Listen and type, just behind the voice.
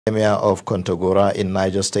Emir of Kontagora in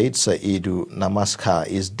Niger State, Saidu Namaska,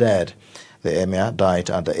 is dead. The Emir died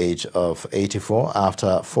at the age of 84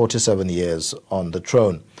 after 47 years on the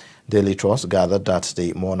throne. Daily Trust gathered that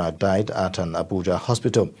the monarch died at an Abuja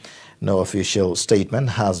hospital. No official statement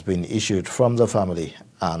has been issued from the family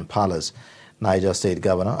and palace. Niger State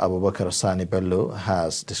Governor Abubakar Sani Bello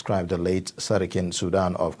has described the late Sarkin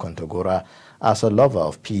Sudan of Kontagora as a lover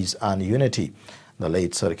of peace and unity. The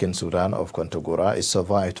late Sarkin Sudan of Kontagora is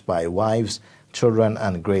survived by wives, children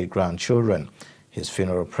and great-grandchildren. His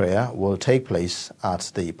funeral prayer will take place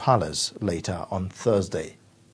at the palace later on Thursday.